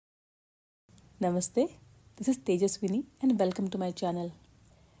Namaste, this is Tejaswini and welcome to my channel.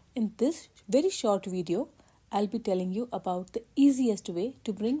 In this very short video, I'll be telling you about the easiest way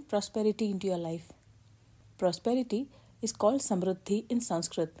to bring prosperity into your life. Prosperity is called Samruddhi in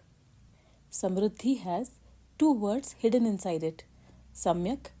Sanskrit. Samruddhi has two words hidden inside it,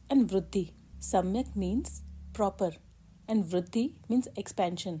 Samyak and Vriddhi. Samyak means proper and Vriddhi means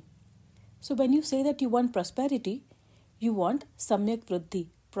expansion. So when you say that you want prosperity, you want Samyak Vriddhi,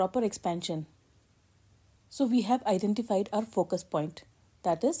 proper expansion. So we have identified our focus point,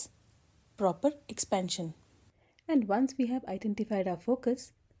 that is proper expansion. And once we have identified our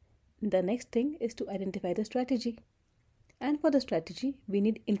focus, the next thing is to identify the strategy. And for the strategy, we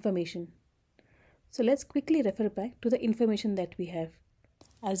need information. So let's quickly refer back to the information that we have.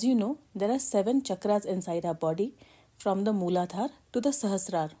 As you know, there are 7 chakras inside our body, from the Mooladhara to the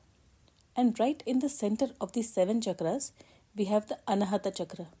Sahasrara. And right in the center of these 7 chakras, we have the Anahata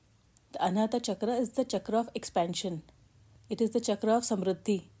chakra. The Anahata chakra is the chakra of expansion. It is the chakra of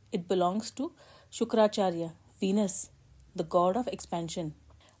Samruddhi. It belongs to Shukracharya, Venus, the god of expansion.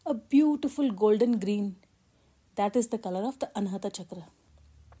 A beautiful golden green. That is the color of the Anahata chakra.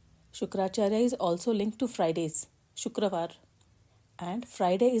 Shukracharya is also linked to Fridays, Shukravar. And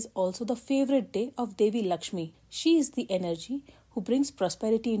Friday is also the favorite day of Devi Lakshmi. She is the energy who brings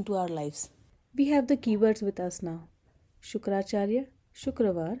prosperity into our lives. We have the keywords with us now. Shukracharya,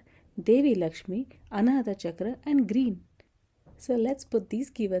 Shukravar, Devi Lakshmi, Anahata Chakra and green. So let's put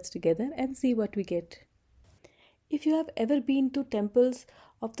these keywords together and see what we get. If you have ever been to temples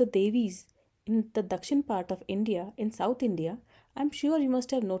of the Devis in the Dakshin part of India, in South India, I'm sure you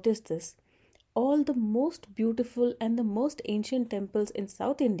must have noticed this. All the most beautiful and the most ancient temples in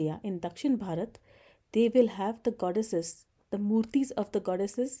South India, in Dakshin Bharat, they will have the goddesses, the murtis of the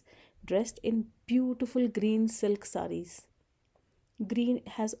goddesses dressed in beautiful green silk saris. Green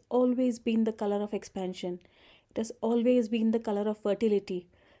has always been the color of expansion. It has always been the color of fertility.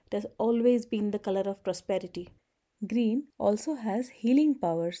 It has always been the color of prosperity. Green also has healing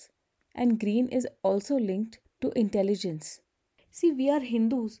powers, and green is also linked to intelligence. See, we are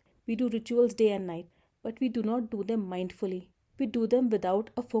Hindus. We do rituals day and night, but we do not do them mindfully. We do them without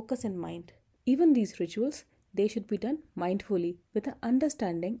a focus in mind. Even these rituals, they should be done mindfully with an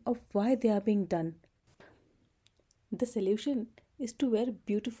understanding of why they are being done. The solution is to wear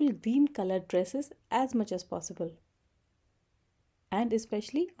beautiful green colored dresses as much as possible. And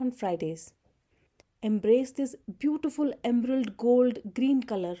especially on Fridays. Embrace this beautiful emerald gold green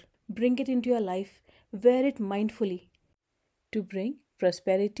color. Bring it into your life. Wear it mindfully to bring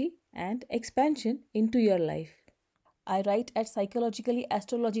prosperity and expansion into your life. I write at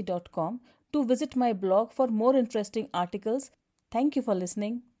psychologicallyastrology.com. To visit my blog for more interesting articles. Thank you for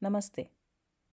listening. Namaste.